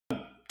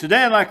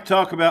Today I'd like to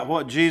talk about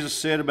what Jesus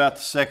said about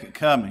the second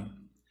coming.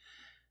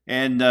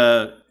 And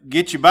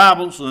get your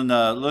Bibles and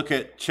look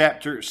at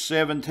chapter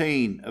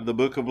 17 of the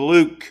book of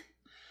Luke.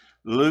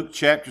 Luke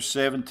chapter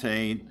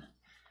 17.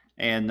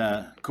 And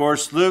of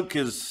course, Luke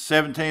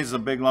 17 is a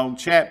big long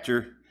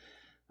chapter,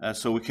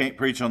 so we can't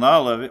preach on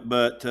all of it,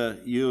 but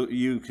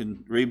you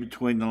can read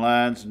between the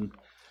lines and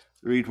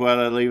read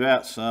while I leave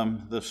out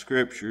some of the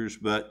scriptures.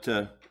 But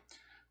there's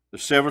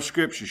several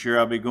scriptures here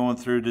I'll be going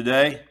through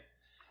today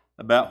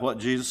about what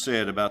Jesus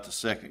said about the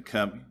second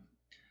coming.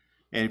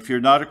 And if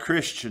you're not a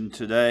Christian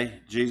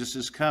today, Jesus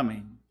is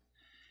coming,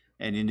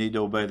 and you need to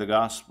obey the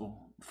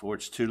gospel before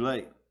it's too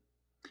late.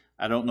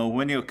 I don't know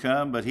when he'll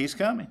come, but he's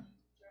coming.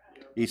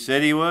 He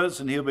said he was,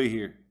 and he'll be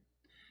here.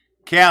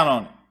 Count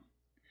on it.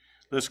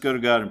 Let's go to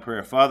God in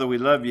prayer. Father, we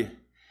love you.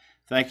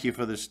 Thank you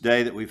for this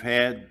day that we've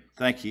had.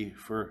 Thank you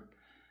for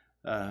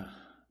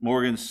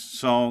Morgan's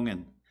song,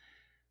 and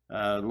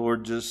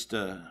Lord, just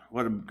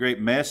what a great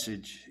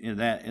message in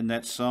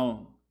that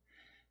song,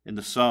 in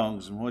the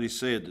songs, and what he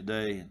said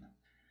today. And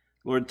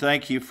Lord,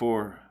 thank you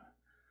for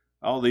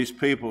all these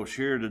people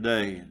here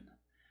today. And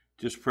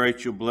just pray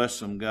that you'll bless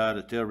them, God,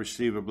 that they'll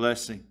receive a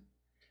blessing.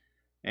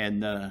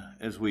 And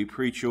as we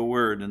preach your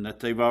word, and that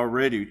they've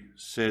already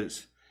said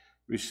it's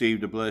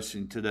received a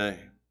blessing today.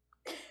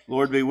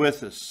 Lord, be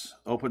with us.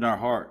 Open our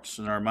hearts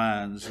and our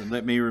minds, and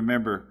let me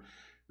remember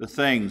the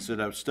things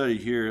that I've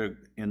studied here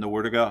in the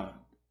Word of God.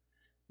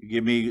 You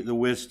give me the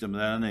wisdom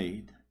that I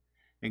need.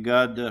 And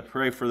God,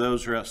 pray for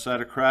those who are outside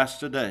of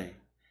Christ today,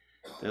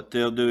 that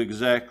they'll do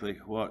exactly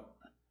what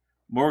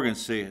Morgan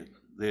said.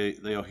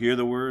 They'll hear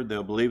the word,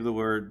 they'll believe the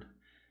word,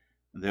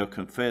 they'll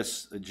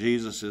confess that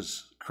Jesus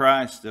is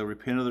Christ, they'll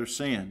repent of their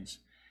sins,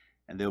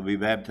 and they'll be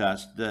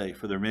baptized today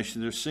for the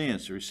remission of their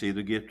sins to receive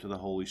the gift of the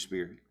Holy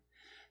Spirit.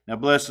 Now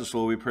bless us,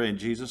 Lord, we pray in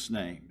Jesus'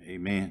 name.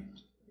 Amen.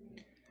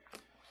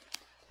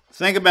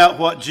 Think about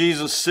what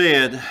Jesus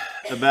said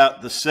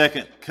about the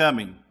second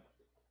coming.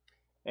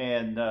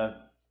 And I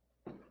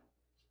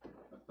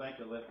think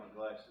I left my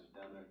glasses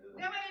down there.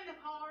 They went in the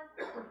car.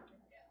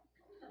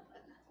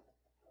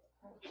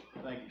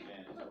 Thank you,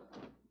 Janice.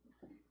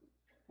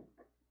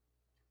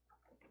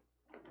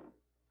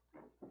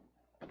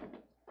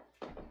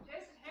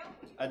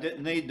 I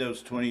didn't need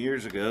those 20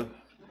 years ago.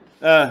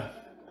 But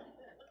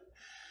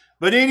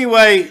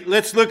anyway,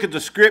 let's look at the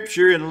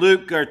scripture in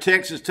Luke. Our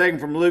text is taken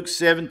from Luke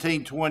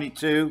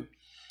 17:22.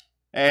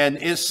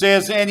 And it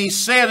says, "And he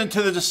said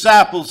unto the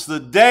disciples, the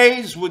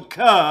days would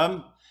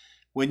come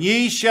when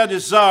ye shall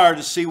desire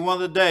to see one of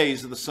the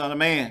days of the Son of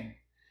Man,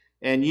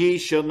 and ye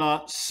shall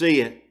not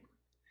see it."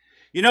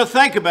 You know,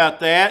 think about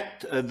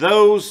that.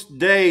 Those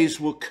days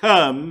will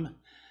come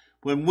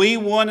when we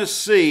want to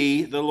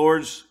see the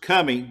Lord's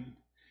coming.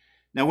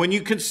 Now, when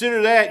you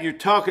consider that, you're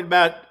talking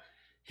about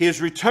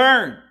his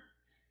return.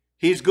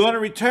 He's going to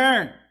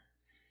return.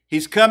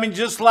 He's coming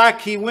just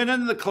like he went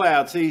into the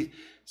clouds. He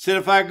said,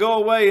 if I go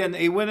away, and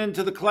he went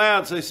into the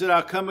clouds, they said,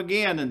 I'll come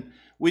again. And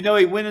we know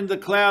he went into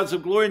the clouds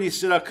of glory, and he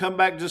said, I'll come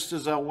back just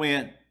as I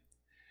went.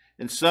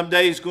 And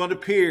someday he's going to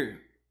appear.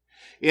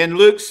 In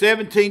Luke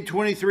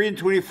 17:23 and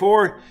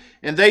 24,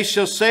 "And they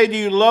shall say to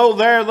you, Lo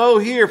there, lo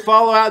here,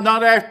 follow out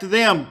not after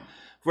them.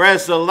 For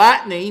as the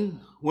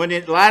lightning, when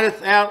it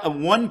lighteth out of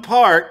one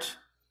part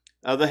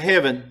of the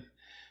heaven,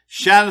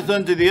 shineth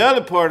unto the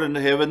other part of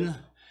the heaven,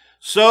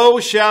 so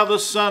shall the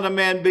Son of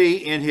Man be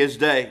in his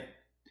day."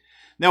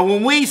 Now,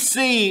 when we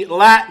see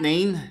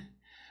lightning,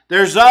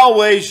 there's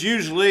always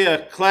usually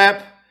a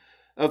clap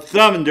of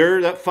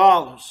thunder that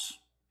follows.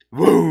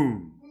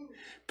 Boom!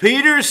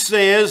 Peter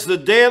says the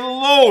day of the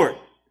Lord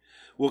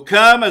will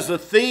come as a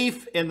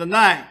thief in the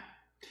night,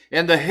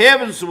 and the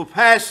heavens will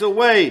pass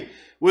away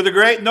with a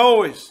great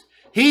noise.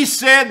 He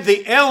said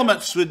the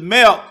elements would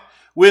melt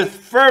with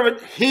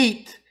fervent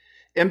heat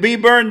and be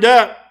burned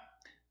up.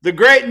 The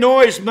great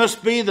noise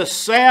must be the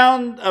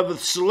sound of the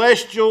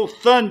celestial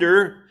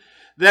thunder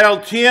that'll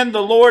attend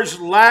the Lord's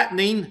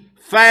lightning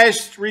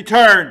fast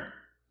return.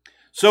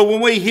 So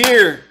when we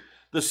hear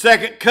the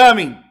second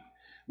coming,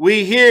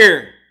 we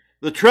hear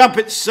the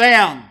trumpet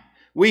sound,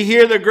 we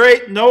hear the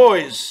great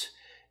noise,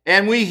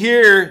 and we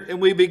hear and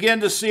we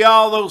begin to see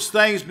all those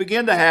things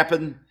begin to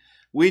happen,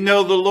 we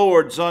know the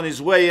Lord's on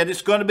his way. And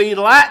it's going to be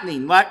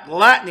lightning, like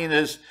lightning,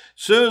 as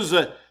soon as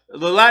the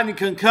lightning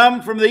can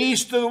come from the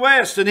east to the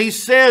west. And he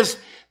says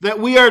that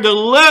we are to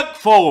look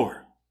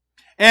for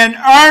and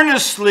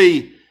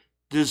earnestly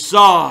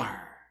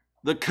desire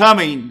the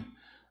coming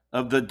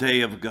of the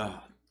day of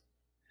God.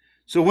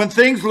 So when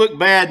things look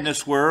bad in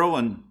this world,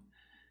 and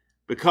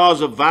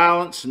because of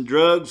violence and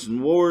drugs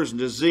and wars and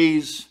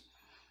disease,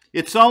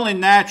 it's only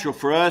natural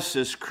for us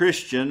as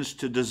Christians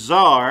to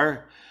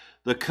desire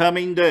the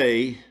coming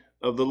day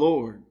of the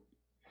Lord.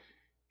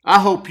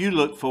 I hope you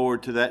look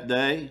forward to that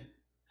day.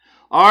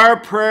 Our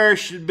prayer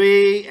should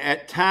be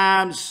at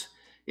times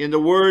in the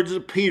words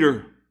of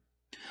Peter,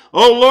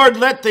 "O Lord,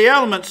 let the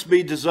elements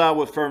be dissolved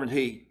with fervent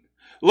heat.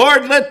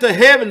 Lord, let the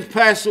heavens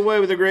pass away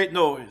with a great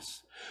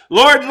noise.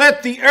 Lord,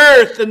 let the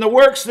earth and the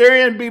works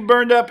therein be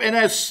burned up." And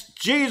as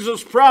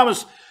Jesus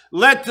promised,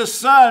 Let the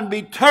sun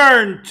be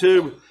turned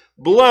to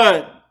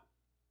blood.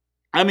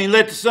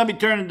 Let the sun be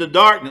turned into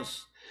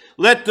darkness.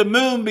 Let the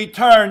moon be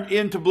turned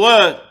into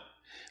blood.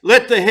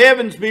 Let the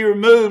heavens be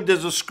removed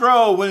as a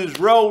scroll when it is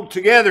rolled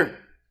together.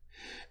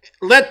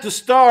 Let the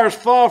stars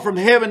fall from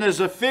heaven as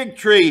a fig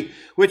tree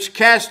which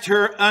cast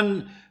her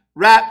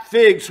unripe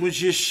figs when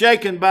she is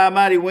shaken by a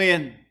mighty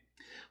wind.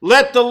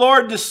 Let the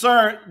Lord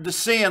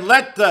descend.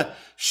 Let the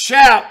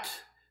shout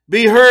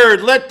be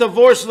heard. Let the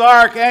voice of the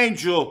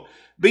archangel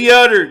be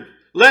uttered.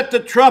 Let the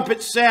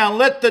trumpet sound.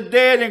 Let the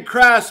dead in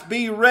Christ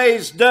be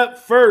raised up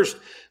first.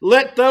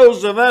 Let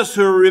those of us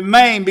who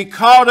remain be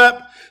caught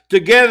up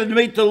together to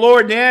meet the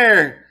Lord in the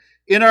air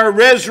in our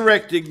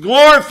resurrected,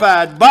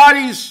 glorified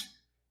bodies,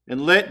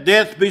 and let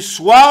death be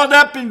swallowed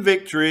up in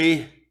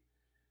victory.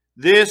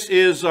 This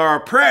is our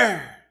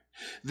prayer.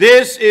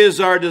 This is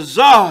our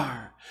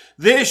desire.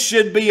 This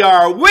should be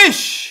our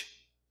wish.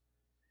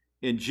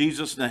 In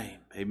Jesus' name,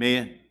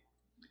 amen.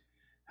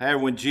 However,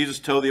 when Jesus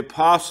told the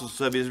apostles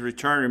of his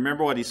return,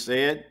 remember what he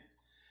said?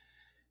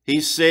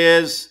 He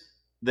says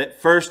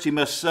that first he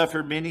must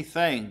suffer many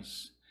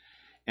things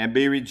and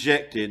be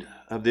rejected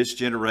of this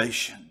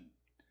generation.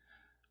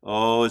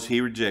 Oh, is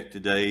he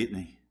rejected today, isn't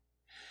he?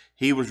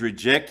 He was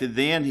rejected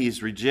then,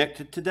 he's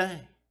rejected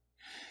today.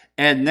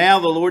 And now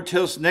the Lord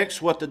tells us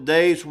next what the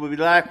days will be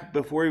like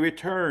before he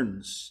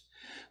returns.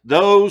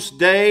 Those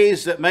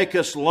days that make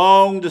us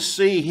long to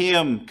see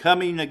him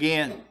coming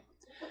again.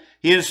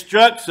 He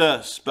instructs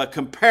us by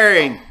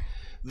comparing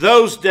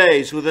those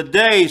days with the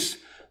days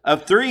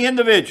of three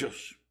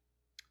individuals.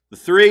 The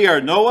three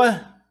are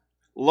Noah,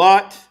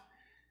 Lot,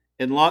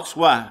 and Lot's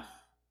wife.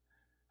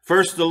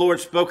 First, the Lord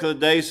spoke of the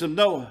days of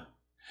Noah.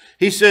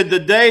 He said, the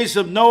days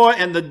of Noah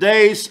and the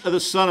days of the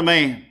Son of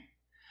Man.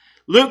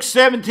 Luke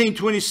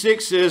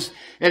 17:26 says,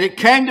 and it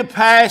came to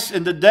pass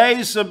in the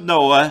days of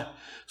Noah,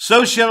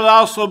 so shall it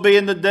also be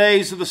in the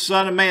days of the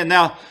Son of Man.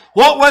 Now,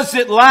 what was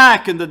it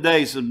like in the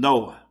days of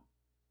Noah?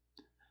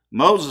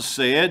 Moses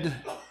said,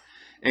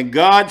 and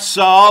God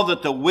saw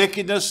that the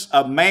wickedness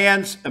of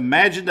man's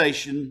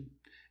imagination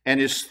and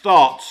his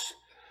thoughts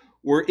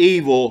were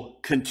evil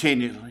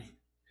continually.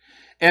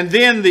 And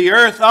then the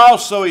earth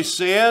also, he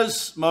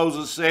says,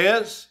 Moses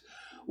says,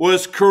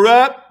 was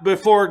corrupt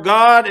before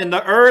God, and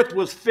the earth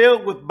was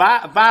filled with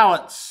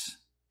violence.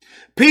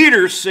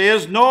 Peter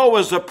says Noah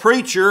was a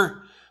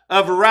preacher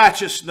of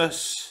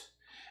righteousness,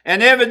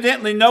 and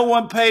evidently no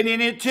one paid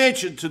any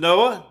attention to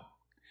Noah.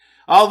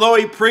 Although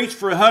he preached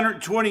for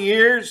 120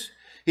 years,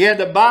 he had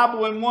the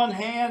Bible in one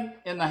hand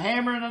and the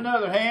hammer in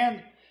another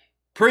hand,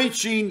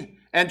 preaching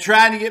and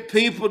trying to get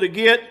people to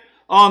get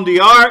on the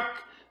ark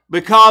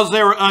because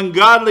they were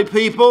ungodly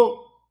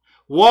people.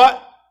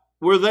 What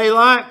were they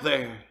like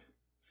there?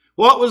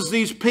 What was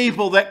these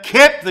people that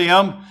kept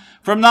them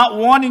from not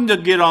wanting to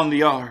get on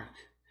the ark?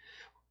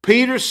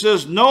 Peter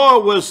says Noah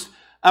was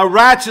a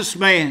righteous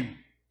man.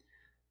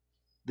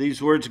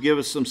 These words give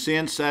us some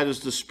insight as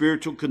to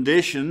spiritual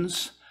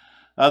conditions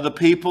of the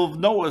people of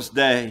Noah's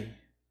day.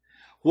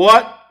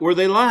 What were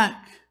they like?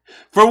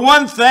 For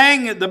one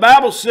thing, the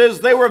Bible says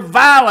they were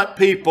violent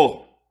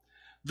people.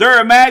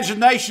 Their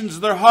imaginations,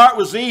 their heart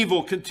was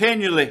evil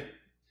continually.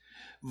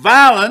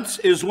 Violence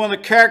is one of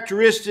the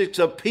characteristics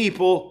of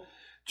people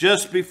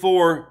just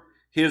before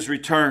his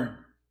return.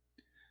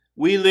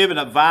 We live in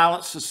a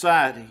violent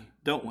society,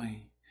 don't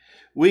we?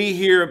 We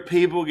hear of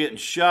people getting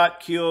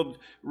shot, killed,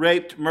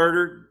 raped,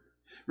 murdered.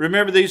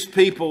 Remember, these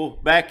people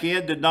back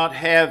then did not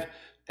have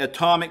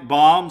atomic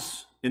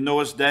bombs in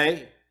Noah's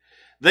day.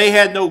 They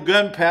had no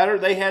gunpowder.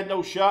 They had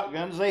no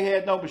shotguns. They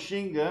had no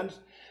machine guns.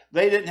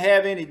 They didn't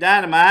have any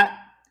dynamite.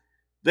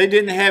 They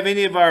didn't have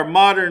any of our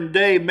modern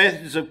day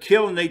methods of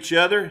killing each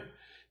other.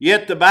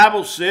 Yet the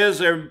Bible says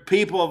they're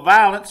people of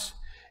violence,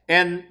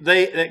 and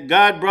that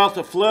God brought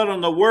the flood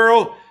on the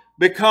world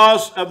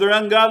because of their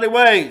ungodly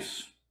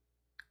ways.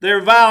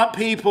 They're violent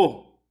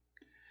people.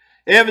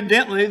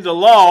 Evidently, the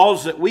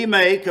laws that we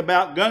make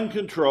about gun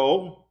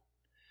control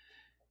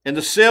and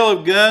the sale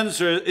of guns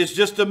is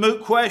just a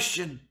moot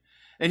question.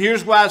 And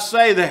here's why I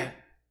say that.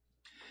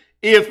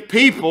 If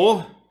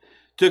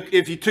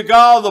you took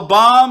all the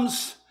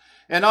bombs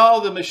and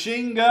all the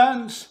machine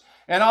guns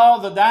and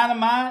all the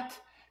dynamite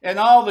and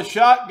all the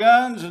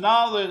shotguns and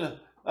all the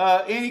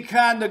any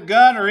kind of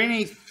gun or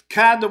any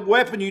kind of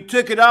weapon, you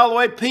took it all the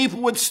way,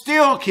 people would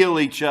still kill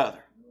each other.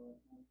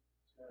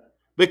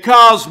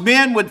 Because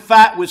men would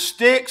fight with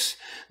sticks,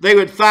 they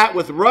would fight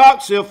with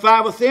rocks, they'll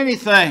fight with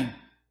anything.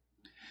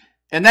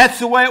 And that's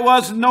the way it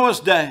was in Noah's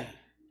day.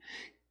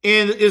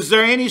 And is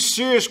there any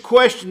serious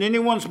question in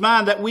anyone's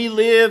mind that we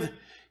live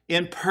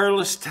in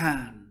perilous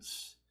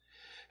times?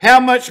 How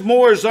much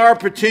more is our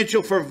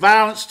potential for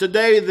violence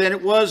today than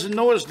it was in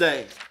Noah's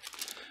day?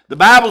 The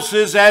Bible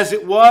says, as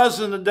it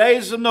was in the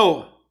days of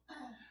Noah,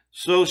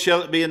 so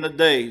shall it be in the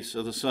days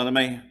of the Son of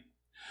Man.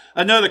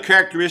 Another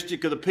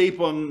characteristic of the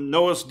people in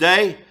Noah's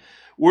day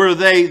were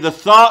the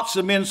thoughts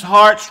of men's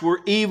hearts were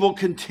evil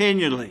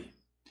continually.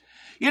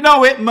 You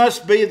know, it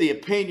must be the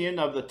opinion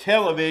of the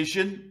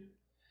television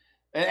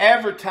and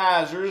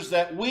advertisers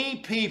that we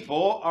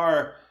people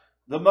are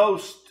the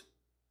most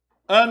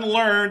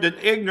unlearned and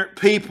ignorant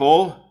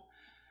people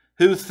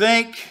who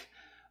think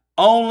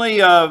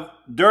only of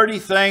dirty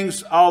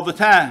things all the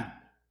time.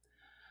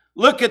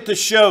 Look at the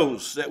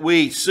shows that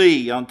we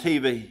see on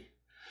TV.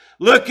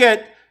 Look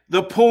at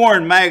the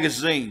porn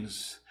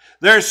magazines.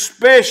 They're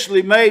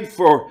specially made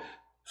for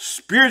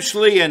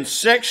spiritually and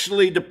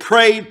sexually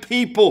depraved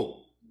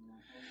people.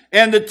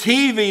 And the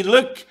TV,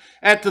 look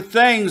at the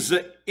things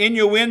that in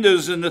your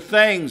windows and the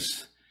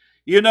things.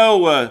 You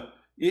know,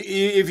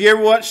 if you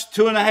ever watch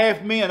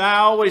 2.5 Men, I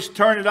always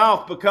turn it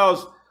off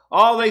because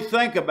all they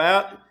think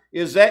about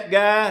is that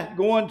guy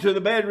going to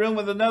the bedroom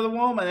with another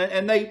woman.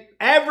 And they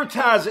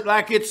advertise it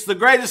like it's the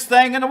greatest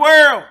thing in the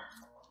world.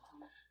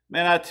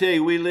 Man, I tell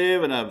you, we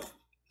live in a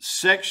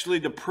sexually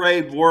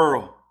depraved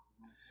world.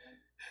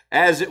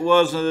 As it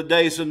was in the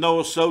days of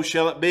Noah, so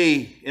shall it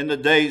be in the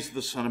days of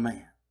the Son of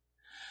Man.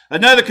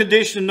 Another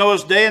condition of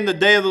Noah's day, in the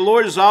day of the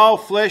Lord, is all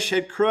flesh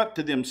had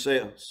corrupted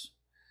themselves.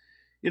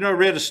 You know, I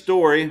read a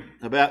story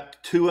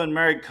about 2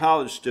 unmarried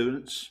college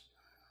students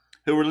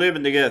who were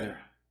living together.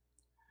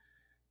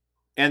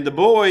 And the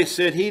boy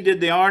said he did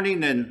the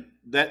ironing and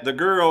that the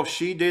girl,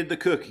 she did the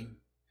cooking.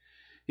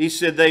 He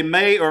said they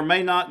may or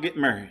may not get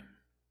married.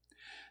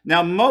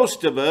 Now,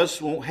 most of us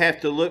won't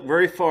have to look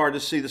very far to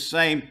see the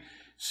same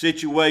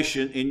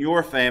situation in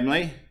your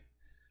family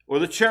or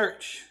the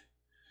church.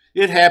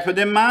 It happened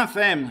in my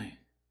family.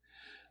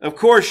 Of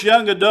course,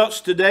 young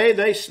adults today,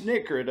 they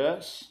snicker at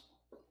us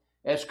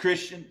as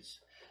Christians.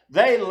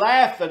 They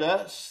laugh at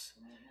us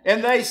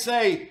and they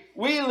say,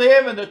 we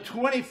live in the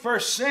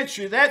 21st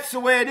century. That's the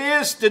way it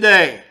is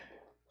today.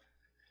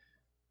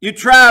 You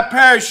try a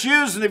pair of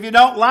shoes and if you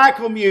don't like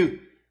them, you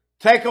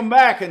take them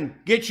back and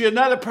get you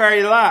another pair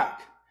you like.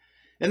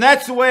 And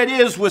that's the way it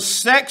is with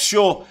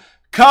sexual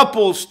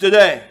couples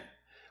today.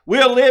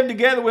 We'll live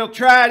together, we'll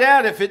try it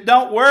out. If it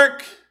don't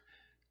work,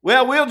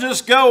 well, we'll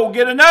just go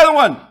get another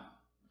one.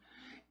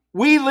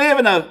 We live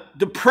in a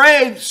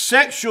depraved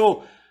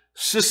sexual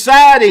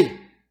society.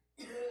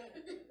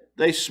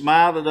 They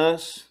smile at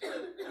us.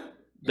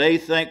 They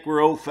think we're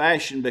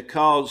old-fashioned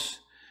because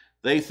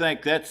they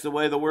think that's the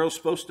way the world's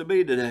supposed to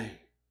be today.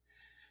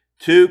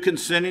 2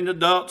 consenting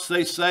adults,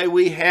 they say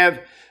we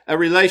have a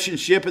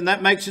relationship and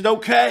that makes it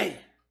okay.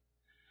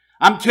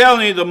 I'm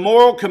telling you, the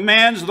moral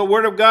commands of the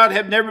Word of God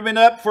have never been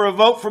up for a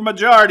vote for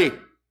majority.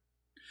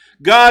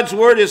 God's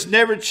Word has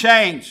never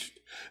changed.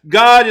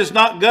 God is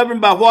not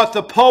governed by what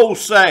the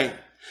polls say.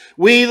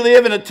 We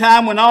live in a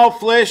time when all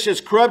flesh has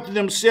corrupted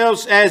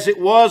themselves as it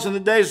was in the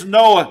days of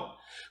Noah.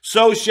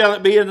 So shall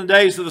it be in the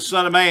days of the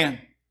Son of Man.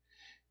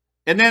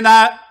 And then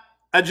I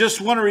just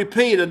want to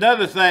repeat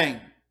another thing.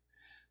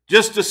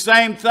 Just the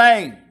same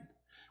thing.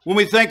 When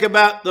we think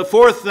about the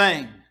 4th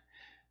thing.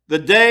 The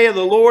day of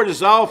the Lord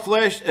is all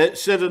flesh. It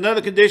said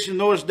another condition of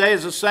Noah's day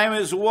is the same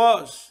as it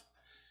was.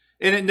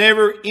 And it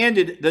never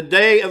ended. The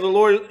day of the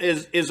Lord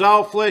is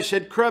all flesh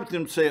had corrupted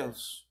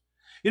themselves.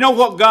 You know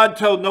what God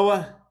told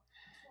Noah?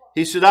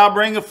 He said, I'll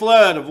bring a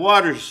flood of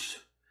waters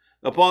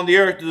upon the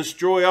earth to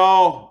destroy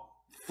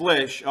all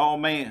flesh, all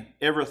man,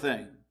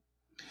 everything.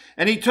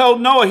 And he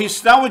told Noah, he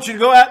said, I want you to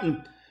go out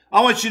and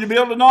I want you to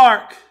build an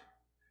ark.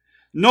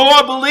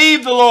 Noah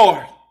believed the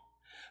Lord.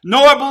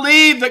 Noah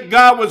believed that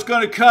God was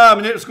going to come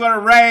and it was going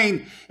to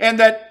rain and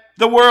that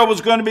the world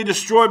was going to be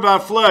destroyed by a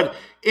flood.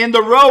 In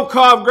the roll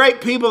call of great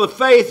people of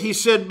faith, he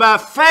said, by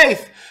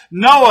faith,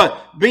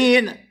 Noah,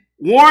 being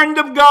warned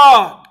of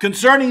God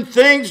concerning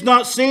things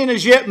not seen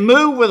as yet,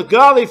 moved with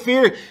godly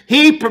fear,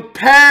 he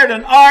prepared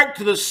an ark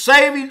to the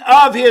saving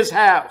of his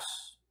house.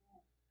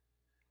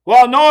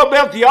 While Noah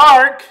built the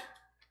ark,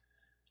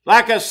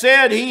 like I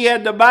said, he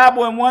had the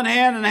Bible in one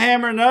hand and a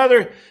hammer in the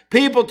other.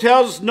 People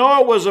tell us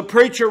Noah was a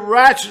preacher of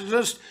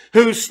righteousness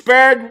who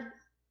spared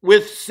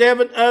with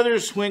 7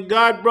 others when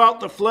God brought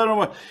the flood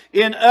on.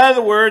 In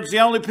other words, the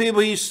only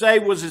people he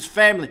saved was his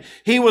family.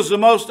 He was the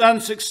most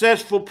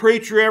unsuccessful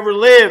preacher ever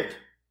lived.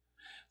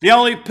 The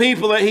only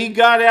people that he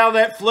got out of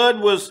that flood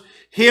was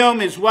him,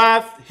 his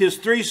wife, his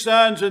 3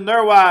 sons, and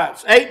their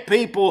wives. 8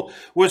 people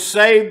were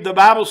saved, the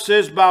Bible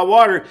says, by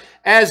water,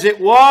 as it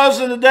was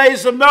in the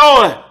days of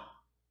Noah.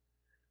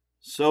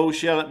 So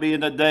shall it be in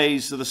the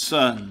days of the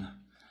Son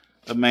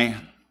of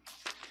Man.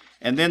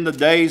 And then the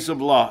days of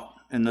Lot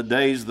and the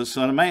days of the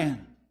Son of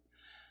Man.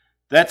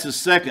 That's the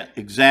second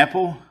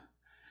example.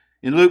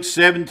 In Luke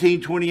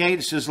 17:28,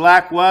 it says,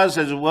 likewise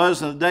as it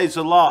was in the days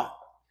of Lot.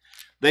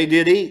 They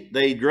did eat,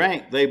 they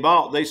drank, they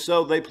bought, they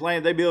sowed, they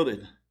planted, they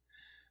builded.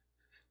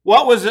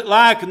 What was it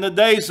like in the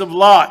days of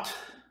Lot?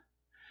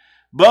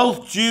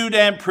 Both Jude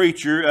and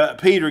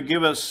Peter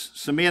give us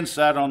some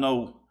insight on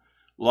old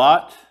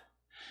Lot.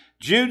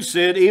 Jude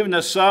said, even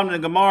the Sodom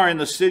and Gomorrah and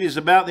the cities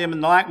about them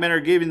in like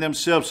manner giving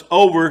themselves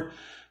over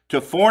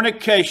to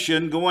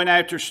fornication, going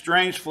after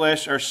strange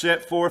flesh, are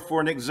set forth for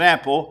an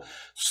example,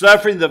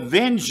 suffering the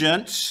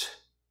vengeance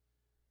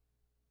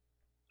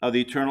of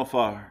the eternal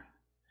fire.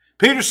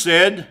 Peter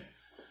said,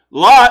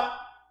 Lot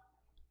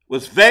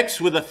was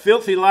vexed with the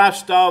filthy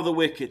lifestyle of the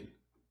wicked.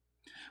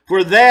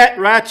 For that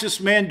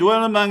righteous man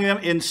dwelt among them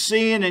in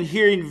seeing and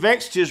hearing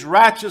vexed his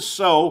righteous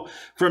soul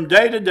from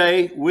day to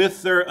day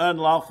with their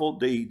unlawful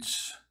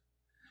deeds.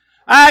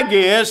 I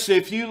guess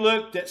if you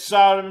looked at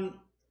Sodom,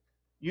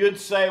 you'd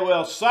say,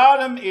 well,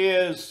 Sodom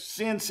is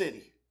Sin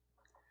City.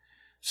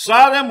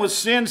 Sodom was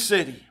Sin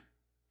City.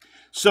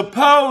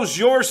 Suppose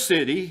your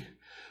city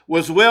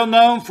was well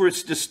known for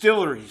its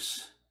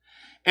distilleries,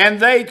 and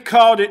they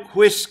called it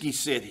Whiskey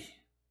City.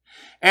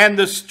 And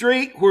the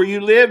street where you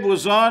lived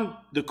was on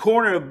the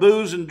corner of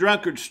booze and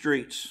drunkard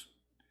streets.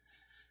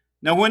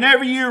 Now,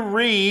 whenever you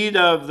read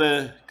of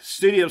the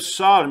city of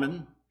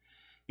Sodom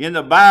in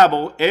the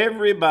Bible,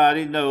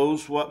 everybody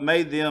knows what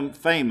made them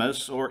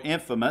famous or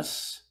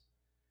infamous: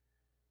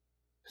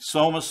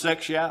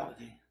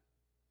 homosexuality.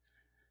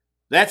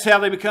 That's how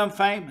they become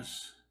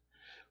famous,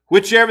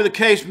 whichever the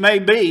case may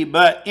be.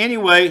 But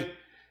anyway,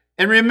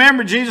 and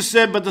remember, Jesus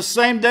said, but the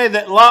same day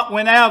that Lot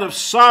went out of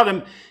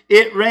Sodom,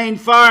 it rained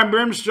fire and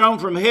brimstone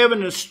from heaven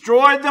and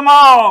destroyed them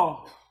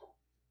all.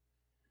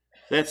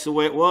 That's the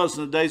way it was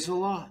in the days of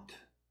Lot,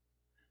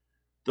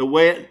 the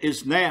way it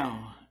is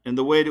now, and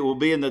the way it will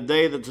be in the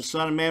day that the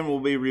Son of Man will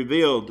be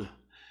revealed.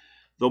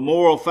 The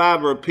moral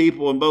fiber of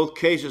people in both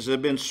cases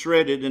have been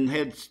shredded and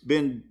had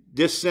been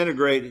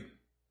disintegrated.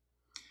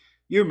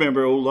 You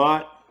remember old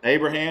Lot,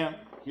 Abraham,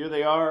 here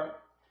they are.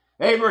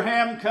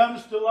 Abraham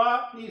comes to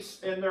Lot,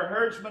 and their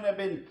herdsmen have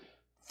been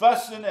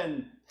fussing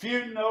and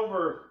feuding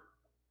over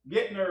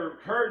getting their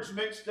herds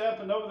mixed up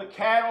and over the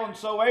cattle. And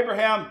so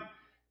Abraham,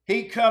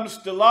 he comes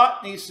to Lot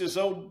and he says,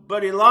 oh,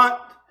 buddy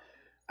Lot,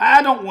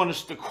 I don't want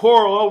us to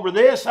quarrel over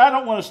this. I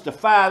don't want us to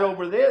fight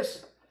over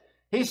this.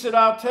 He said,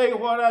 I'll tell you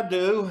what I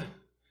do.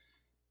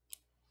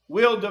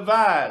 We'll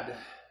divide.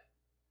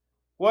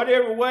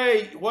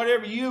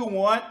 Whatever you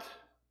want,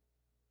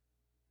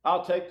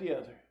 I'll take the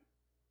other.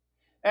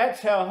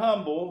 That's how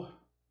humble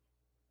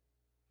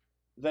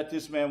that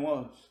this man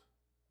was.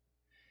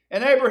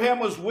 And Abraham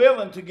was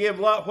willing to give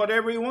Lot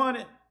whatever he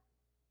wanted.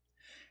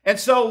 And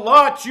so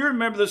Lot, you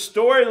remember the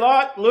story,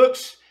 Lot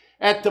looks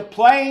at the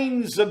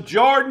plains of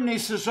Jordan. He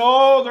says,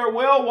 oh, they're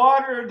well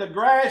watered, the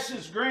grass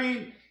is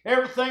green,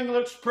 everything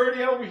looks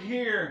pretty over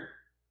here.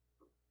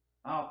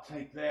 I'll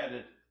take that.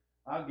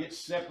 I'll get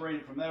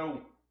separated from that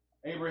old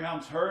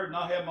Abraham's herd, and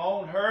I'll have my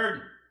own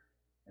herd,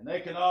 and they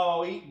can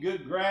all eat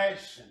good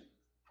grass. And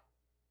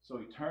so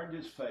he turned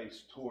his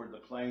face toward the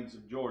plains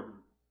of Jordan,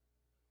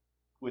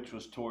 which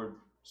was toward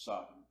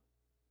Sodom.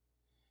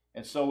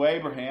 And so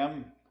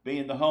Abraham,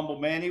 being the humble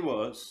man he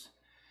was,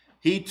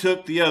 he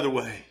took the other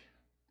way.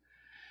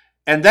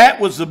 And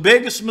that was the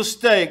biggest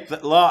mistake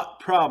that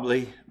Lot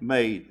probably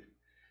made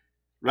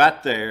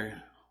right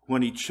there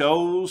when he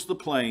chose the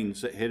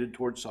plains that headed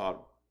toward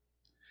Sodom.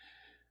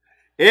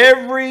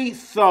 Every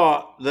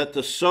thought that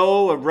the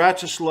soul of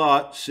righteous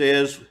Lot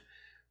says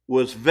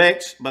was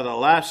vexed by the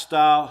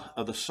lifestyle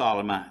of the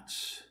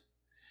Sodomites.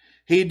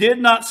 He did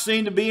not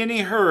seem to be in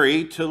any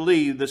hurry to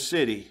leave the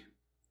city.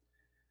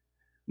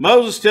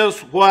 Moses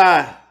tells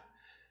why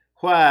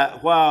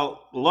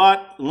while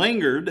Lot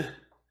lingered.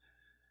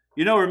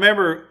 You know,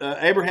 remember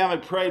Abraham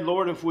had prayed,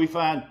 Lord, if we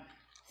find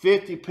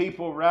 50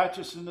 people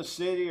righteous in the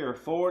city, or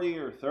 40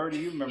 or 30,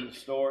 you remember the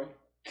story.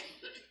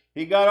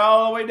 He got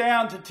all the way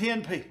down to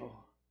 10 people.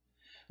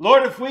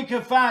 Lord, if we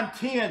could find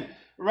 10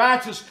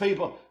 righteous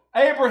people.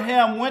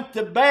 Abraham went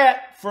to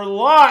bat for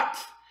Lot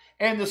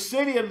and the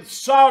city of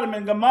Sodom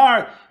and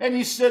Gomorrah. And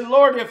he said,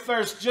 Lord, if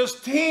there's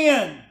just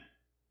 10.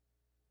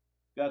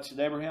 God said,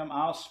 Abraham,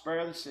 I'll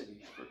spare the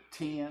city for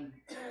 10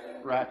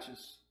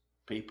 righteous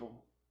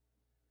people.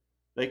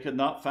 They could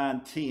not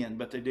find 10,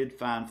 but they did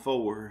find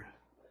 4.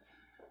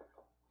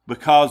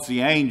 Because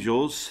the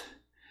angels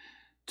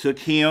took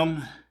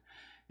him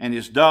and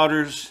his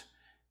daughters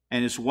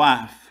and his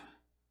wife,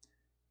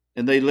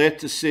 and they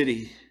left the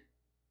city.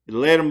 They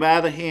led them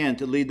by the hand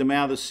to lead them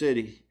out of the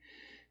city.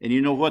 And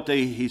you know what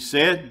he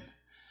said?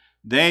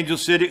 The angel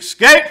said,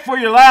 escape for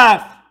your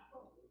life.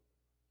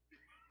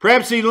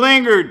 Perhaps he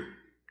lingered.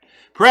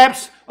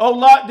 Perhaps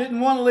Lot didn't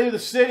want to leave the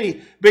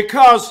city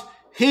because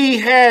he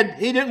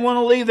didn't want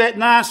to leave that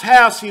nice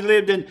house he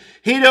lived in.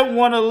 He didn't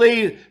want to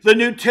leave the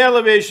new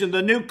television,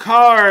 the new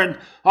car, and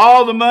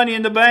all the money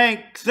in the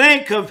bank.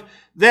 Think of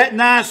that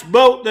nice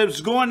boat that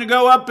was going to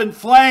go up in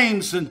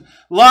flames. And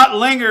Lot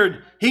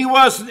lingered. He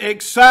wasn't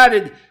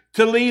excited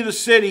to leave the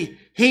city.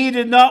 He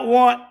did not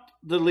want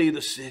to leave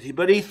the city.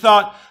 But he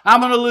thought,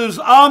 I'm going to lose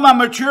all my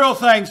material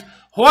things.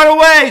 What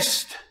a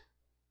waste.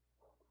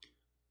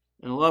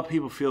 And a lot of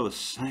people feel the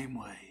same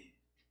way.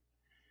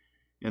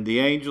 And the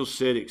angel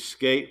said,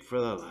 escape for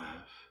thy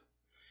life.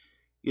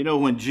 You know,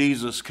 when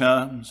Jesus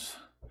comes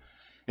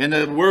and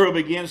the world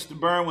begins to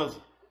burn with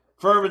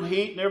fervent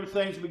heat and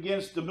everything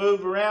begins to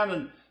move around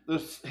and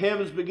the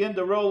heavens begin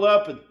to roll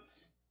up, and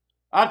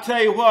I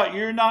tell you what,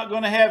 you're not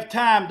going to have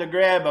time to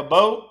grab a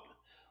boat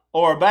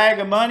or a bag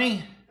of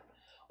money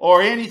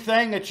or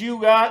anything that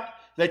you got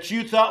that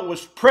you thought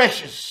was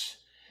precious.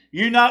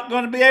 You're not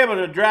going to be able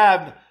to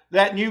drive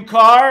that new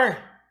car.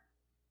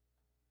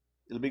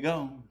 It'll be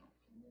gone.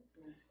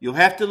 You'll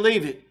have to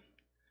leave it.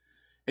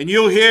 And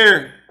you'll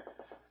hear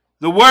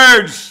The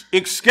words,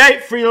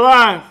 escape for your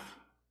life.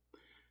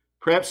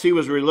 Perhaps he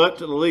was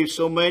reluctant to leave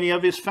so many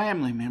of his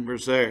family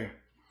members there.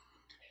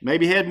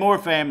 Maybe he had more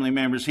family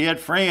members. He had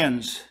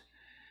friends.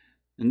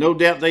 And no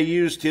doubt they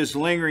used his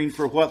lingering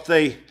for what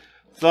they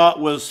thought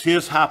was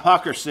his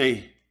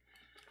hypocrisy.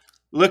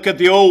 Look at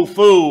the old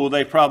fool,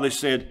 they probably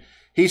said.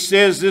 He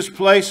says this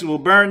place will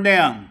burn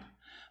down,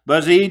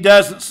 but he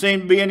doesn't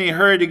seem to be in any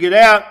hurry to get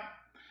out.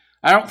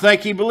 I don't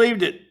think he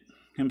believed it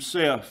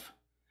himself.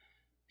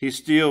 He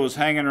still was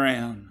hanging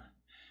around.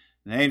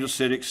 The angel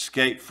said,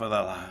 escape for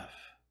thy life.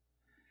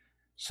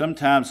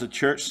 Sometimes the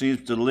church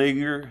seems to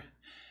linger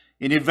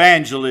in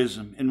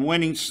evangelism and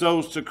winning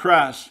souls to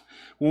Christ,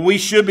 when we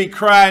should be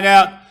crying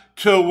out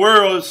to a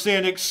world and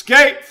saying,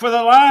 escape for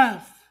the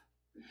life.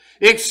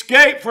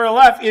 Escape for a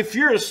life. If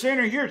you're a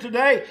sinner here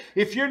today,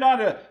 if you're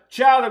not a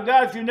child of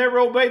God, if you've never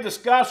obeyed this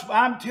gospel,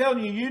 I'm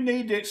telling you, you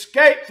need to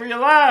escape for your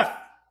life.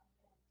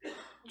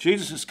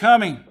 Jesus is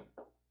coming.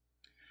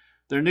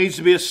 There needs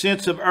to be a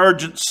sense of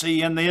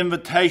urgency in the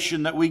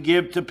invitation that we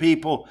give to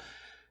people.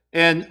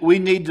 And we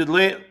need to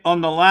lay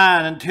on the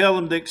line and tell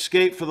them to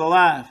escape for the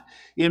life.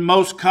 In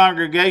most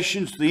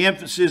congregations, the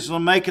emphasis is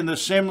on making the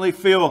assembly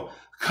feel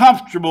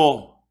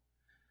comfortable,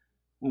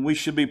 when we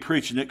should be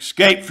preaching,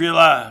 escape for your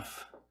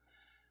life,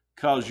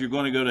 because you're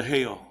going to go to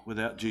hell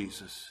without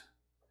Jesus.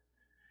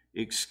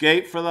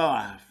 Escape for the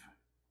life.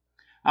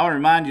 I want to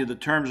remind you of the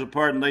terms of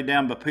pardon laid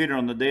down by Peter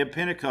on the day of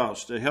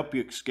Pentecost to help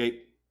you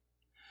escape.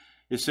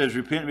 It says,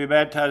 repent and be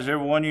baptized,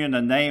 every one of you, in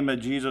the name of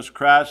Jesus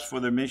Christ for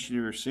the remission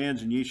of your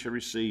sins, and ye shall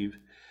receive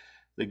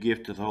the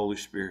gift of the Holy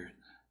Spirit.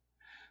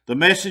 The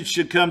message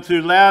should come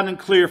through loud and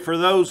clear for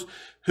those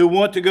who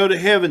want to go to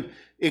heaven.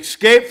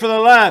 Escape for the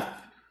life.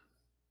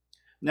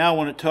 Now I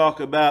want to talk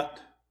about,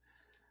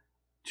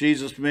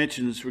 Jesus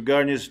mentions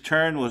regarding his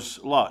return was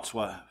Lot's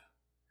wife.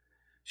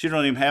 She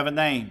don't even have a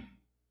name.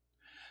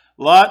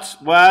 Lot's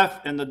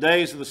wife in the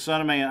days of the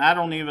Son of Man. I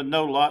don't even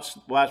know Lot's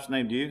wife's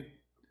name, do you?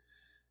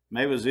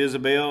 Maybe it was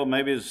Isabel,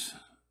 maybe it's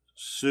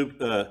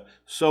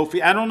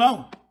Sophie. I don't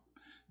know.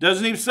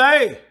 Doesn't even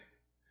say.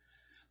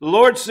 The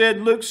Lord said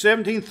in Luke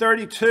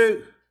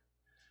 17:32,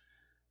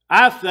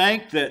 I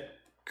think that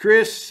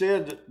Chris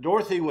said that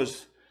Dorothy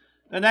was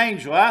an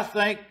angel. I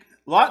think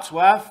Lot's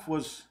wife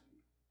was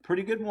a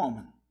pretty good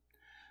woman.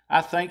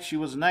 I think she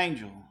was an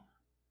angel.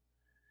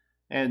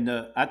 And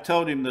I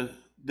told him,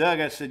 Doug,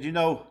 I said, you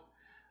know,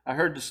 I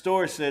heard the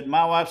story said,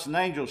 my wife's an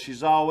angel.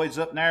 She's always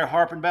up in there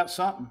harping about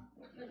something.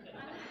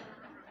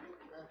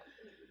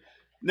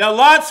 Now,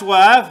 Lot's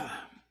wife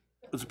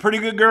was a pretty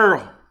good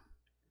girl.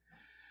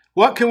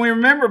 What can we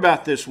remember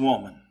about this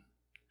woman?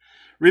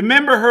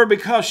 Remember her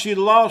because she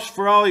lost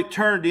for all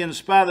eternity in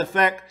spite of the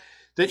fact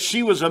that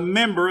she was a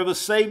member of a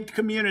saved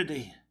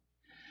community.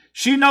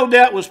 She no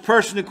doubt was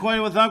personally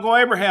acquainted with Uncle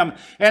Abraham,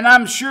 and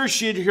I'm sure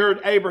she had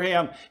heard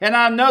Abraham, and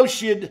I know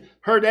she had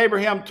heard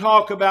Abraham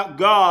talk about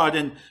God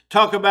and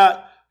talk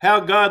about how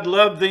God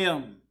loved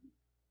them,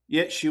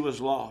 yet she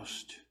was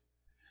lost.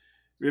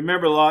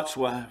 Remember Lot's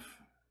wife.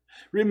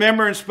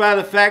 Remember, in spite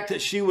of the fact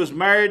that she was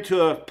married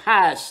to a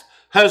pious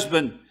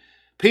husband,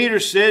 Peter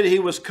said he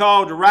was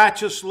called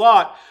righteous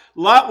Lot.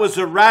 Lot was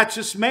a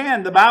righteous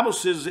man. The Bible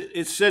says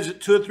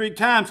it 2 or 3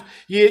 times.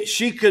 Yet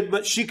she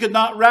could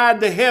not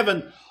ride to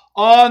heaven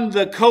on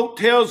the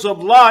coattails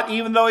of Lot,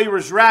 even though he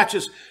was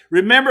righteous.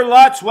 Remember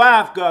Lot's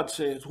wife, God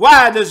says.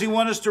 Why does he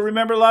want us to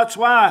remember Lot's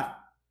wife?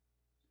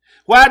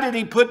 Why did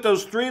he put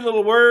those 3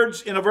 little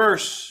words in a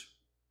verse?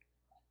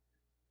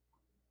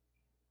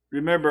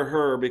 Remember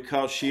her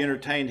because she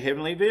entertained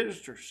heavenly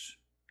visitors.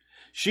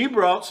 She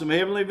brought some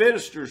heavenly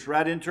visitors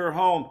right into her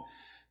home.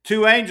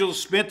 2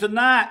 angels spent the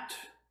night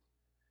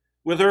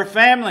with her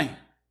family,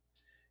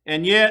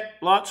 and yet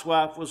Lot's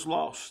wife was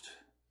lost.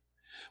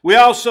 We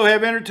also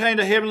have entertained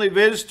a heavenly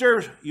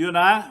visitor, you and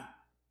I.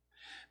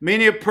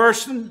 Many a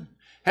person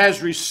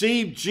has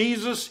received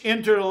Jesus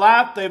into their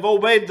life. They've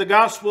obeyed the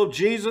gospel of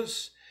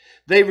Jesus.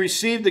 They've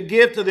received the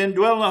gift of the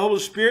indwelling of the Holy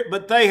Spirit,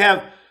 but they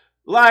have,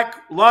 like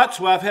Lot's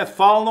wife, have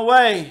fallen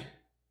away.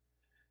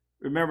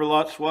 Remember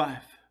Lot's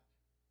wife.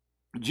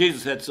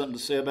 Jesus had something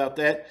to say about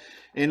that.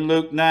 In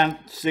Luke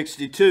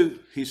 9:62,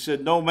 he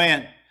said, no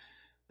man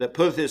that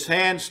putteth his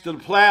hands to the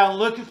plow and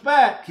looketh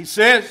back, he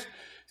says,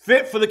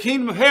 fit for the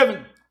kingdom of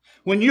heaven.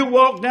 When you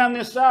walk down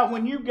this aisle,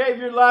 when you gave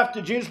your life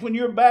to Jesus, when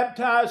you're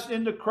baptized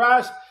into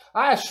Christ,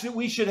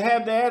 we should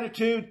have the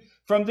attitude,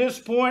 from this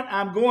point,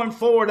 I'm going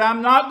forward.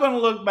 I'm not going to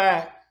look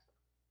back.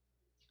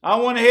 I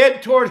want to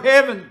head toward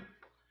heaven.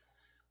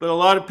 But a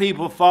lot of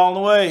people have fallen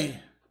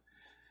away.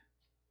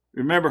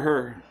 Remember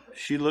her.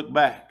 She looked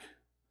back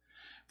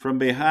from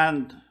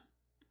behind.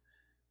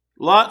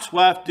 Lot's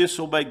wife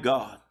disobeyed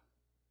God.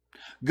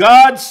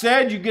 God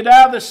said, you get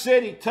out of the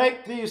city.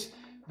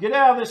 Get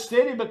out of the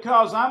city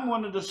because I'm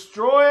going to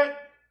destroy it.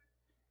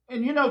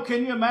 And you know,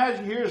 can you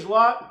imagine? Here's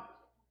Lot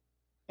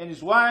and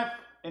his wife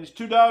and his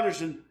 2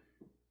 daughters. And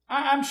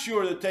I'm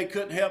sure that they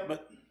couldn't help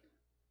but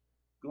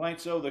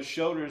glance over their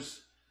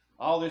shoulders.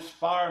 All this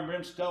fire and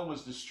brimstone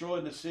was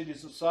destroying the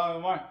cities of Sodom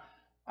and Gomorrah.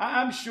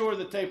 I'm sure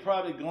that they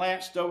probably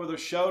glanced over their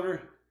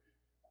shoulder.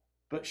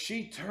 But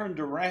she turned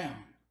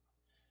around.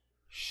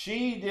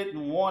 She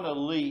didn't want to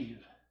leave.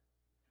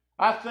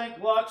 I think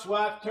Lot's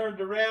wife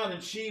turned around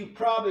and she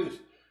probably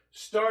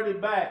started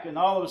back, and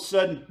all of a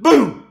sudden,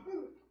 boom!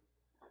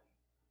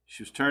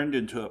 She was turned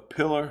into a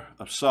pillar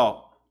of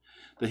salt.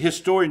 The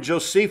historian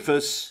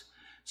Josephus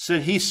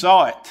said he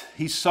saw it.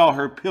 He saw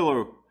her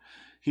pillar.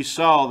 He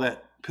saw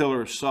that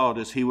pillar of salt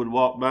as he would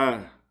walk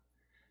by.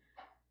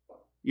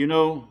 You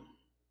know,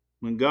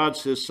 when God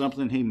says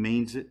something, he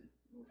means it.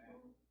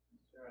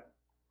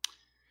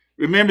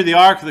 Remember the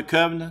Ark of the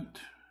Covenant?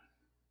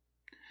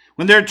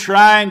 When they're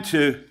trying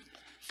to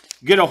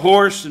get a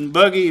horse and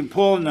buggy and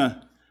pulling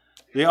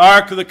the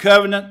Ark of the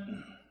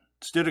Covenant,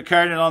 instead of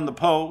carrying it on the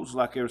poles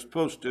like they were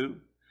supposed to,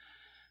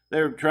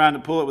 they were trying to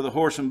pull it with a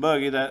horse and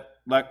buggy, that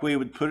like we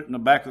would put it in the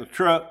back of the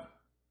truck.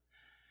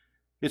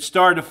 It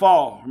started to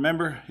fall.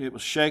 Remember? It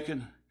was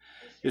shaking.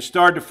 It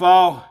started to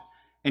fall,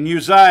 and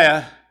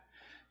Uzziah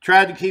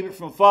tried to keep it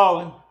from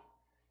falling.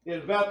 It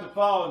was about to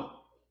fall, and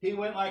he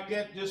went like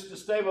that just to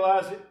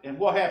stabilize it, and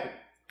what happened?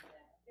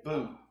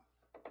 Boom.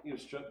 He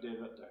was struck dead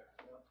right there.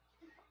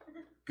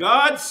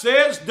 God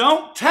says,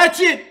 don't touch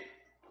it.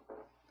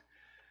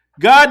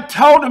 God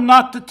told him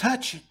not to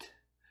touch it.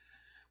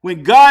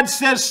 When God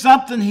says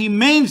something, he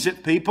means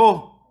it,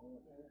 people.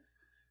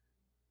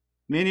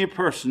 Many a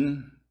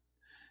person,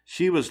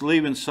 she was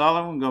leaving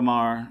Sodom and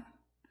Gomorrah,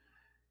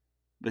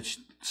 but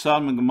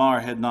Sodom and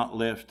Gomorrah had not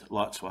left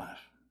Lot's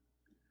wife.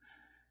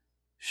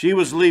 She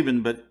was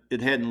leaving, but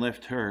it hadn't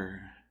left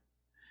her.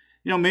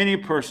 You know, many a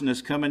person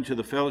has come into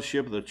the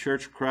fellowship of the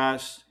Church of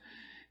Christ,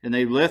 and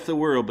they've left the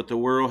world, but the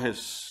world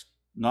has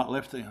not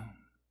left them.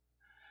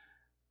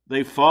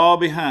 They fall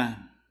behind.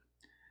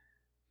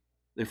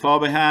 They fall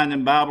behind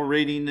in Bible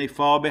reading. They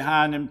fall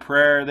behind in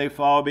prayer. They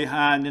fall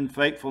behind in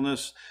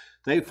faithfulness.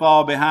 They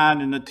fall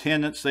behind in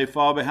attendance. They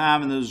fall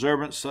behind in the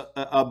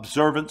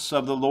observance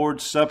of the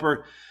Lord's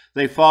Supper.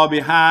 They fall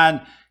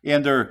behind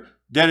in their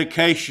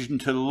dedication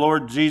to the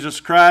Lord Jesus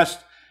Christ.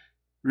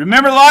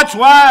 Remember Lot's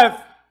wife.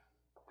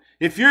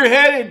 If you're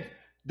headed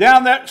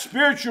down that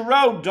spiritual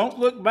road, don't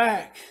look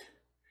back.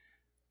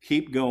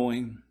 Keep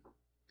going.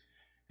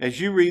 As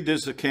you read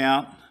this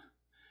account,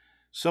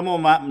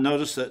 someone might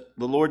notice that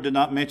the Lord did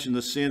not mention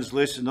the sins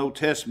listed in the Old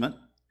Testament.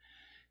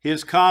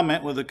 His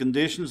comment with the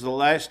conditions of the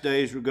last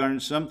days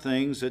regarding some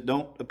things that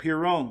don't appear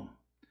wrong.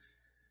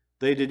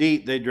 They did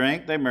eat, they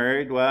drank, they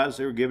married wives,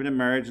 they were given in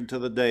marriage until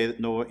the day that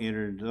Noah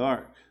entered into the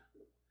ark.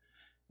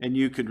 And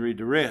you could read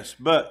the rest.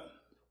 But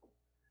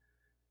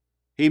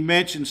he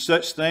mentioned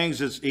such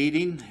things as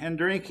eating and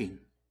drinking.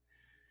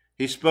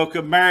 He spoke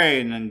of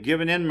marrying and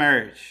giving in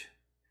marriage.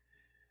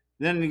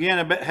 Then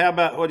again, how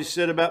about what he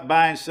said about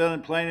buying,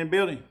 selling, planting, and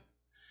building?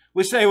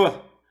 We say,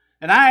 well,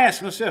 and I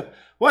ask myself,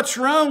 what's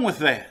wrong with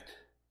that?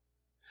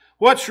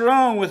 What's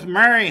wrong with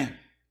marrying?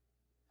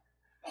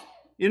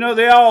 You know,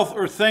 they all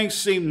are things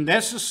seem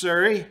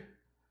necessary.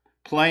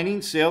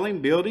 Planting,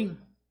 selling, building.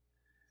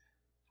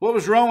 What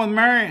was wrong with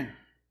marrying?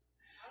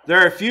 There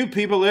are a few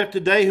people left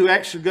today who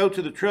actually go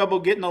to the trouble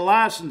of getting a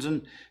license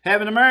and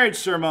having a marriage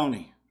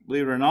ceremony,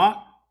 believe it or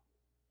not.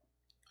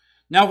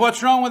 Now,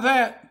 what's wrong with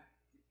that?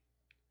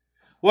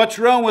 What's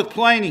wrong with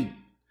planting?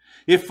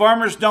 If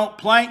farmers don't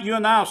plant, you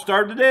and I will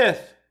starve to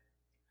death.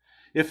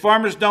 If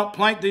farmers don't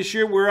plant this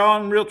year, we're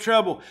all in real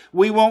trouble.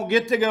 We won't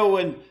get to go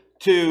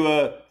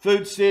into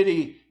Food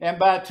City and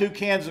buy 2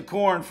 cans of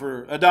corn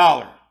for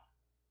 $1.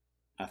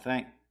 I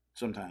think,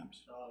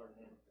 sometimes.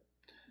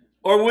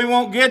 Or we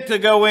won't get to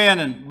go in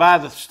and buy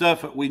the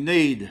stuff that we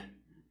need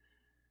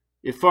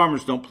if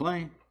farmers don't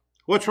plant.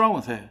 What's wrong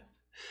with that?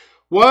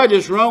 What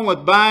is wrong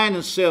with buying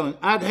and selling?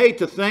 I'd hate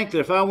to think that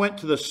if I went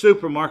to the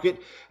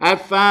supermarket, I'd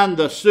find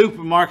the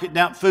supermarket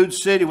down at Food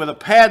City with a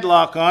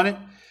padlock on it.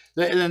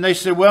 And they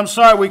said, well, I'm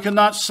sorry, we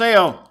cannot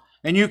sell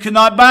and you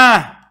cannot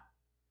buy.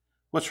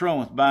 What's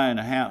wrong with buying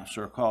a house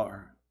or a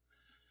car?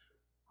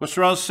 What's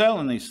wrong with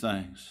selling these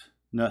things?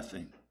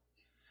 Nothing.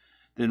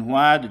 Then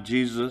why did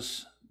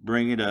Jesus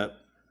bring it up?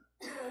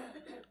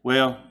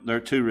 Well, there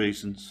are 2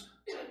 reasons.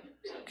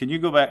 Can you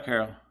go back,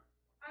 Carol?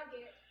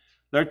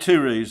 There are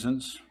 2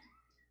 reasons.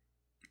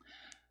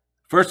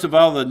 First of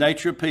all, the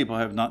nature of people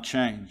have not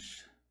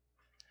changed.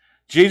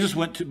 Jesus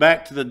went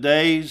back to the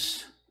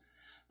days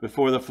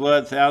before the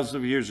flood thousands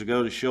of years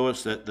ago to show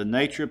us that the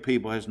nature of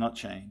people has not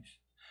changed.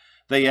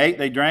 They ate,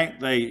 they drank,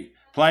 they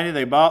planted,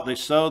 they bought, they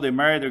sowed, they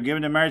married, they were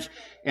given in marriage,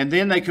 and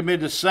then they committed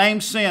the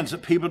same sins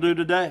that people do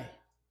today.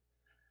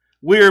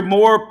 We're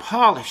more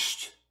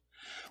polished.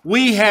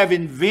 We have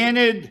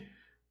invented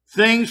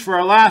things for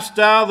our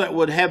lifestyle that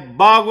would have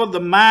boggled the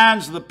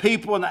minds of the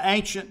people in the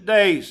ancient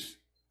days.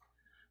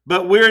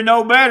 But we're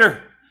no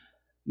better.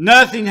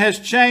 Nothing has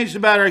changed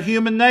about our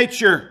human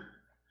nature.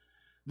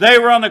 They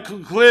were on a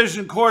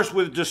collision course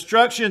with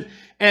destruction,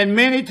 and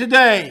many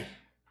today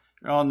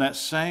are on that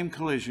same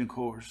collision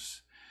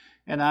course.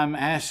 And I'm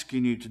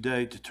asking you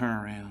today to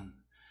turn around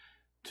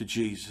to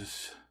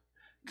Jesus.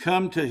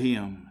 Come to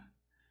Him.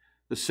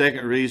 The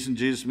second reason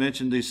Jesus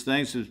mentioned these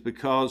things is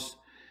because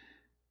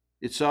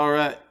it's all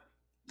right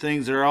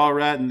things that are all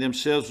right in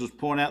themselves was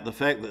point out the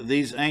fact that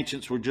these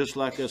ancients were just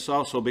like us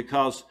also,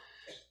 because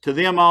to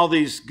them all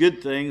these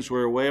good things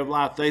were a way of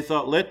life. They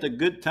thought, let the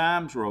good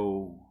times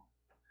roll.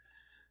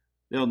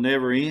 They'll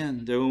never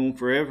end. They'll go on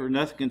forever.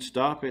 Nothing can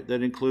stop it.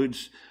 That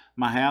includes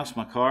my house,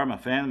 my car, my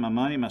family, my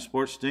money, my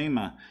sports team,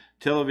 my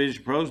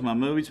television programs, my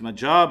movies, my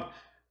job.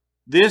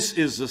 This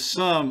is the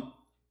sum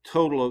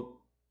total of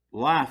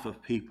life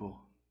of people.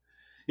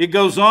 It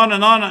goes on,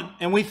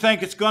 and we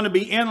think it's going to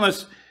be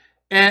endless.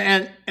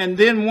 And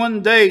then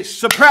one day,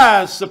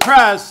 surprise,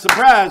 surprise,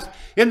 surprise.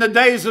 In the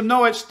days of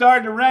Noah, it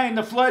started to rain.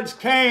 The floods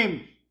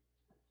came.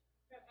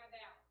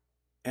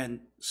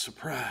 And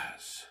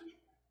surprise,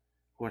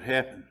 what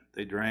happened?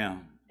 They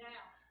drowned.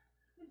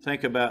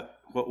 Think about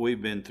what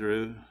we've been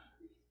through.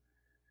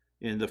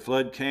 And the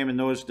flood came in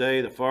Noah's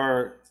day. The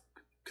fire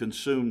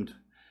consumed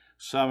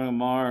Sodom and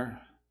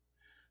Gomorrah.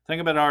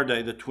 Think about our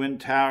day. The Twin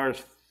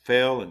Towers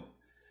fell, and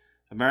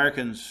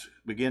Americans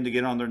begin to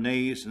get on their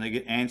knees, and they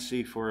get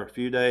antsy for a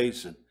few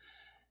days,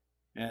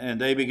 and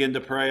they begin to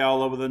pray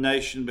all over the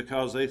nation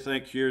because they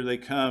think here they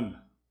come.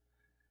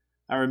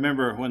 I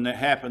remember when that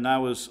happened, I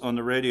was on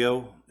the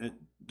radio at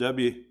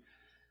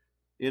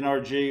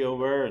WNRG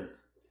over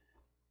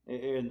there,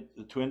 and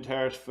the Twin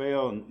Towers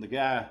fell, and the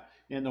guy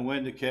in the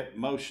window kept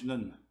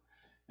motioning,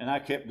 and I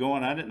kept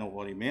going. I didn't know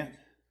what he meant.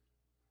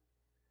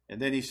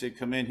 And then he said,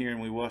 come in here,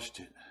 and we watched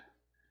it.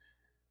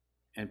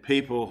 And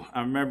people,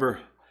 I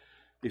remember,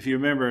 if you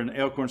remember in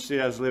Elkhorn City,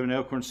 I was living in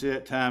Elkhorn City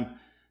at that time,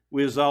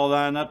 we was all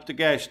lined up at the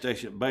gas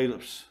station at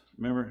Bailiff's.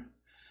 Remember?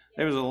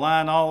 There was a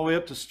line all the way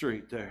up the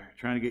street there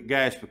trying to get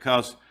gas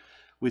because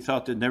we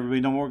thought there'd never be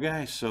no more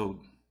gas.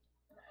 So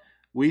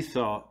we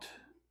thought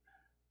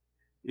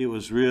it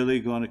was really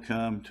going to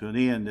come to an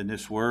end in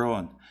this world,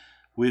 and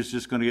we was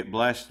just going to get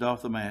blasted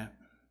off the map.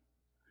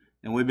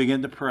 And we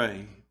began to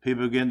pray.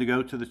 People began to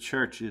go to the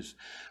churches.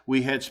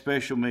 We had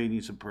special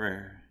meetings of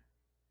prayer.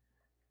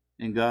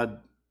 And God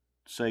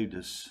saved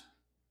us.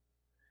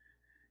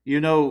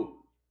 You know,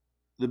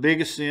 the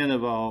biggest sin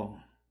of all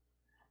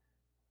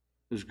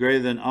is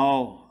greater than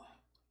all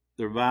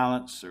their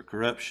violence, their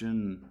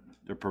corruption,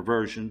 their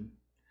perversion.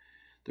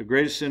 The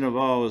greatest sin of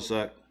all is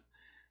that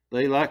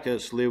they, like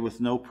us, live with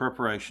no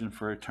preparation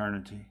for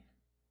eternity.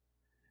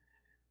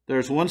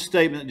 There's one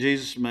statement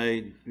Jesus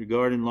made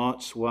regarding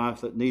Lot's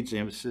wife that needs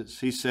emphasis.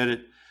 He said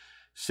it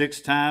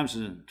 6 times,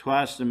 and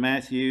twice in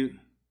Matthew,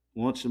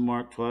 once in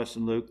Mark, twice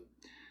in Luke,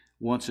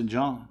 once in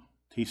John.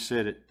 He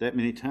said it that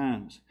many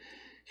times.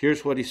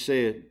 Here's what he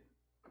said.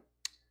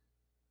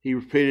 He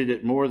repeated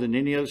it more than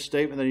any other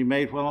statement that he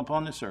made while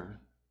upon this earth.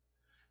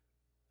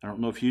 I don't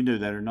know if you knew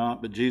that or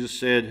not, but Jesus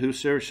said,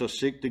 whosoever shall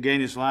seek to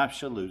gain his life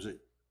shall lose it.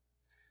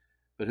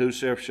 But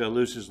whosoever shall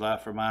lose his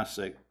life for my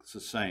sake, it's the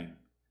same,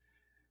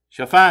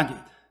 shall find it.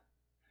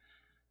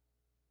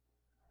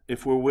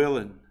 If we're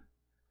willing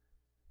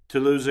to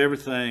lose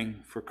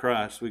everything for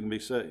Christ, we can be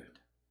saved.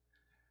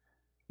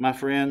 My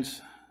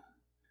friends,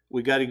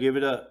 we got to give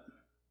it up.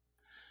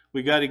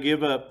 We got to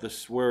give up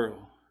this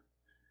world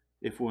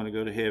if we want to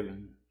go to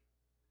heaven.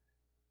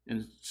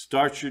 And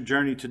start your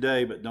journey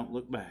today, but don't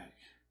look back.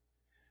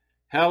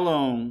 How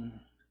long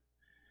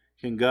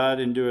can God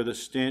endure the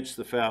stench,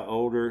 the foul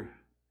odor,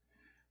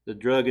 the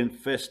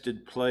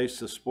drug-infested place,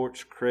 the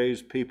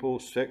sports-crazed people,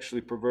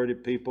 sexually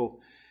perverted people,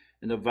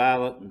 and the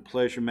violent and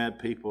pleasure-mad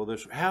people?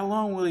 How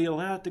long will he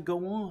allow it to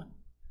go on?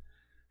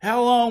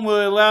 How long will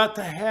he allow it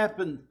to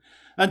happen?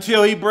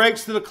 Until he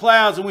breaks through the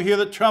clouds and we hear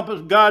the trumpet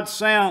of God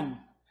sound.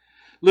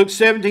 Luke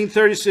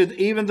 17:30 said,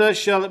 even thus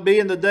shall it be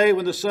in the day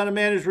when the Son of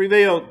Man is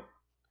revealed.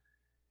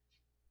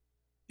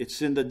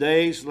 It's in the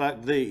days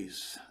like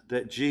these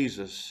that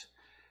Jesus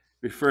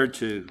referred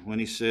to when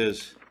he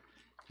says,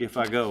 if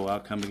I go, I'll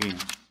come again.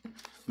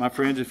 My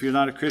friends, if you're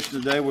not a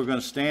Christian today, we're going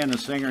to stand and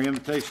sing our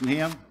invitation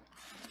hymn.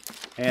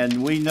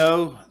 And we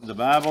know the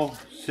Bible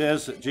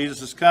says that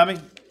Jesus is coming.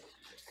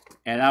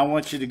 And I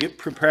want you to get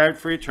prepared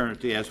for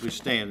eternity as we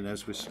stand and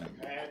as we sing.